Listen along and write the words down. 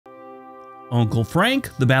Uncle Frank,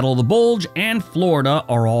 the Battle of the Bulge, and Florida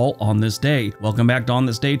are all on this day. Welcome back to On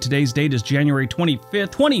This Day. Today's date is January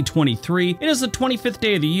 25th, 2023. It is the 25th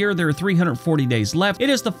day of the year. There are 340 days left. It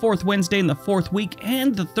is the 4th Wednesday in the 4th week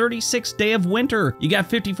and the 36th day of winter. You got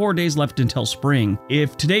 54 days left until spring.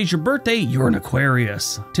 If today's your birthday, you're an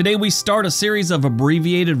Aquarius. Today we start a series of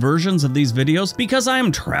abbreviated versions of these videos because I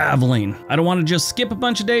am traveling. I don't want to just skip a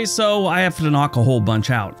bunch of days, so I have to knock a whole bunch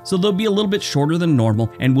out. So they'll be a little bit shorter than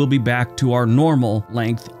normal, and we'll be back to our normal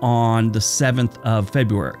length on the 7th of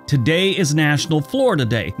February. Today is National Florida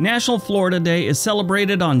Day. National Florida Day is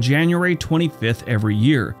celebrated on January 25th every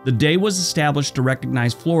year. The day was established to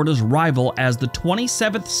recognize Florida's rival as the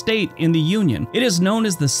 27th state in the Union. It is known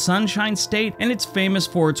as the Sunshine State, and it's famous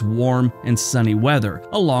for its warm and sunny weather,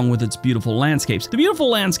 along with its beautiful landscapes. The beautiful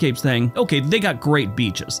landscapes thing, okay, they got great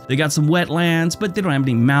beaches. They got some wetlands, but they don't have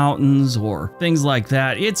any mountains or things like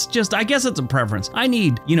that. It's just, I guess it's a preference. I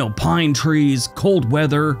need, pine trees, cold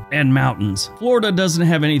weather, and mountains. Florida doesn't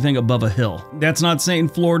have anything above a hill. That's not saying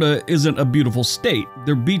Florida isn't a beautiful state.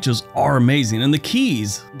 Their beaches are amazing, and the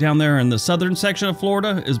Keys down there in the southern section of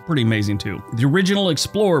Florida is pretty amazing too. The original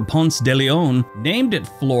explorer Ponce de Leon named it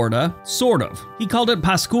Florida, sort of. He called it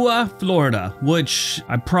Pascua, Florida, which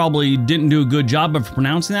I probably didn't do a good job of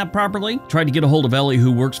pronouncing that properly. Tried to get a hold of Ellie,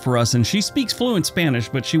 who works for us, and she speaks fluent Spanish,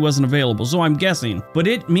 but she wasn't available, so I'm guessing. But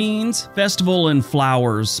it means festival and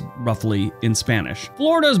flowers, roughly, in Spanish.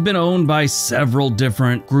 Florida has been owned by several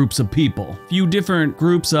different groups of people. A few different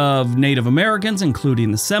groups of Native Americans,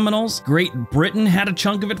 including the Seminoles. Great Britain had a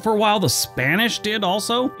chunk of it for a while. The Spanish did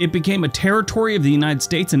also. It became a territory of the United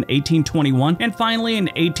States in 1821, and finally in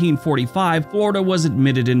 1845, Florida was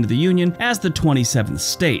admitted into the Union as the 27th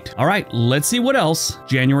state. All right, let's see what else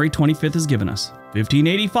January 25th has given us.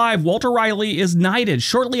 1585, Walter Raleigh is knighted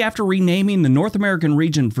shortly after renaming the North American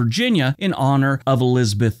region Virginia in honor of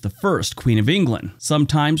Elizabeth I, Queen of England,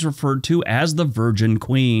 sometimes referred to as the Virgin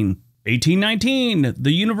Queen. 1819,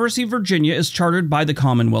 the University of Virginia is chartered by the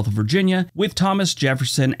Commonwealth of Virginia, with Thomas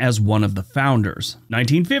Jefferson as one of the founders.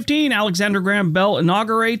 1915, Alexander Graham Bell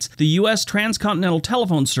inaugurates the U.S. Transcontinental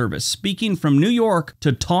Telephone Service, speaking from New York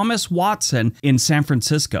to Thomas Watson in San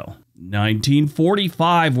Francisco.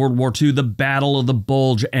 1945, World War II, the Battle of the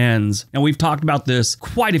Bulge ends. Now, we've talked about this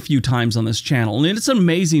quite a few times on this channel, and it's an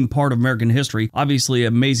amazing part of American history, obviously an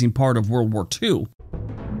amazing part of World War II.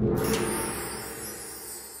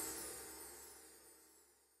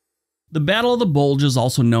 The Battle of the Bulge is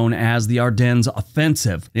also known as the Ardennes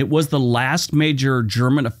Offensive. It was the last major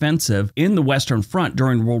German offensive in the Western Front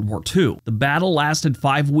during World War II. The battle lasted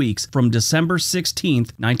 5 weeks from December 16,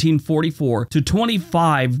 1944 to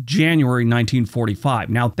 25 January 1945.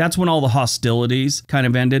 Now, that's when all the hostilities kind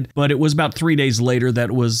of ended, but it was about 3 days later that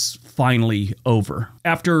it was finally over.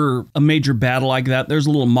 After a major battle like that, there's a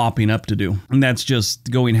little mopping up to do, and that's just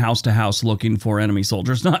going house to house looking for enemy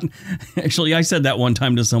soldiers. Not actually, I said that one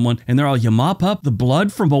time to someone, and they're all, "You mop up the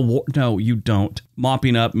blood from a war?" No, you don't.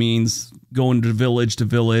 Mopping up means going to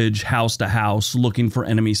village, house to house, looking for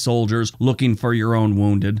enemy soldiers, looking for your own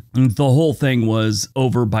wounded. And the whole thing was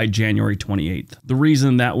over by January 28th. The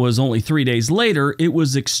reason that was only 3 days later, it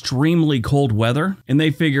was extremely cold weather, and they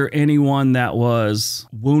figure anyone that was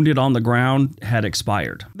wounded on the ground had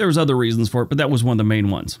expired. There was other reasons for it, but that was one of the main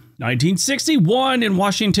ones. 1961, in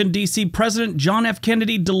Washington, D.C., President John F.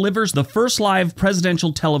 Kennedy delivers the first live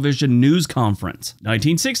presidential television news conference.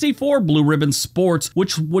 1964, Blue Ribbon Sports,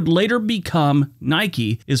 which would later become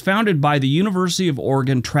Nike, is founded by the University of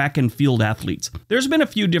Oregon track and field athletes. There's been a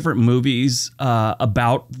few different movies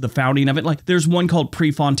about the founding of it. Like, there's one called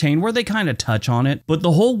Prefontaine where they kind of touch on it, but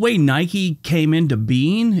the whole way Nike came into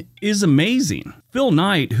being is amazing. Phil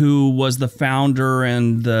Knight, who was the founder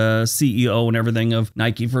and the CEO and everything of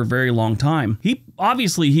Nike for a very long time, he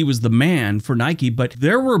was the man for Nike, but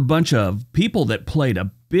there were a bunch of people that played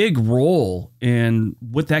a big role in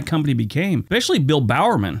what that company became, especially Bill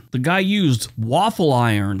Bowerman. The guy used waffle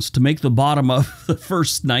irons to make the bottom of the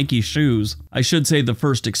first Nike shoes. I should say the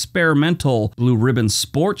first experimental Blue Ribbon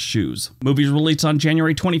sports shoes. Movies released on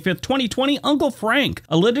January 25th, 2020, Uncle Frank,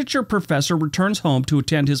 a literature professor, returns home to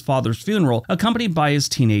attend his father's funeral, accompanied by his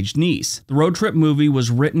teenage niece. The road trip movie was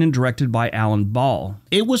written and directed by Alan Ball.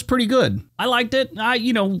 It was pretty good. I liked it. I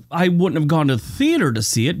wouldn't have gone to the theater to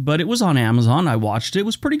see it, but it was on Amazon. I watched it. It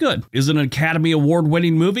was pretty good. Is it an Academy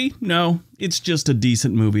Award-winning movie? No. It's just a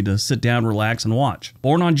decent movie to sit down, relax, and watch.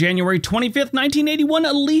 Born on January 25th, 1981,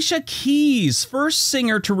 Alicia Keys, first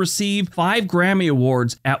singer to receive 5 Grammy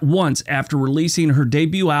Awards at once after releasing her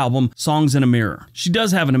debut album, Songs in a Mirror. She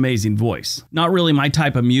does have an amazing voice. Not really my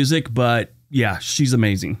type of music, but Yeah, she's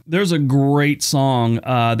amazing. There's a great song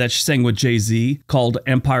that she sang with Jay-Z called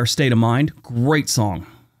Empire State of Mind. Great song.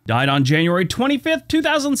 Died on January 25th,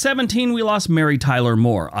 2017, we lost Mary Tyler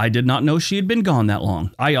Moore. I did not know she had been gone that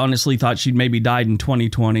long. I honestly thought she'd maybe died in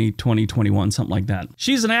 2020, 2021, something like that.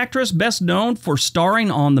 She's an actress best known for starring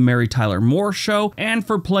on The Mary Tyler Moore Show and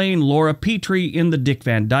for playing Laura Petrie in The Dick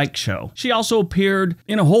Van Dyke Show. She also appeared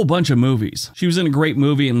in a whole bunch of movies. She was in a great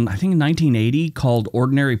movie in, I think, 1980 called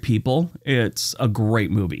Ordinary People. It's a great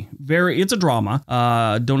movie. It's a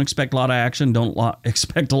drama. Don't expect a lot of action,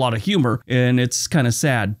 expect a lot of humor, and it's kind of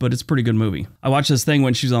sad, but it's a pretty good movie. I watched this thing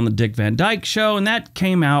when she was on the Dick Van Dyke Show, and that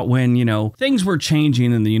came out when, you know, things were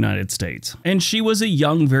changing in the United States. And she was a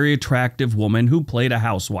young, very attractive woman who played a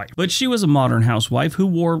housewife. But she was a modern housewife who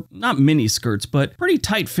wore not mini skirts, but pretty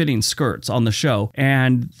tight-fitting skirts on the show.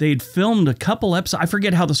 And they'd filmed a couple episodes. I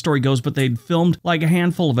forget how the story goes, but they'd filmed like a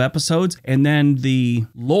handful of episodes. And then the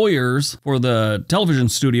lawyers for the television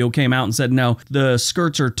studio came out and said, no, the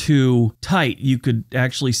skirts are too tight. You could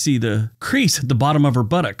actually see the crease at the bottom of her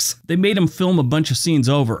butt. They made him film a bunch of scenes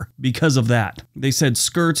over because of that. They said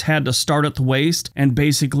skirts had to start at the waist and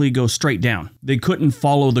basically go straight down. They couldn't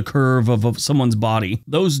follow the curve of someone's body.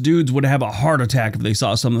 Those dudes would have a heart attack if they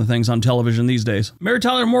saw some of the things on television these days. Mary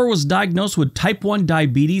Tyler Moore was diagnosed with type 1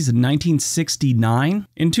 diabetes in 1969.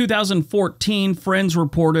 In 2014, friends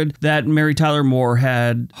reported that Mary Tyler Moore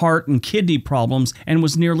had heart and kidney problems and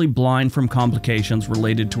was nearly blind from complications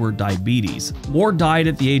related to her diabetes. Moore died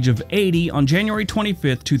at the age of 80 on January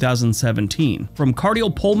 25th, 2017, from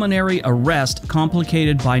cardiopulmonary arrest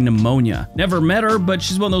complicated by pneumonia. Never met her, but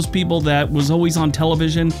she's one of those people that was always on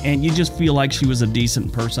television, and you just feel like she was a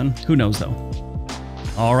decent person. Who knows, though?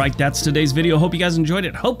 All right, that's today's video. Hope you guys enjoyed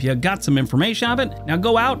it. Hope you got some information out of it. Now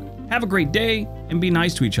go out, have a great day, and be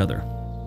nice to each other.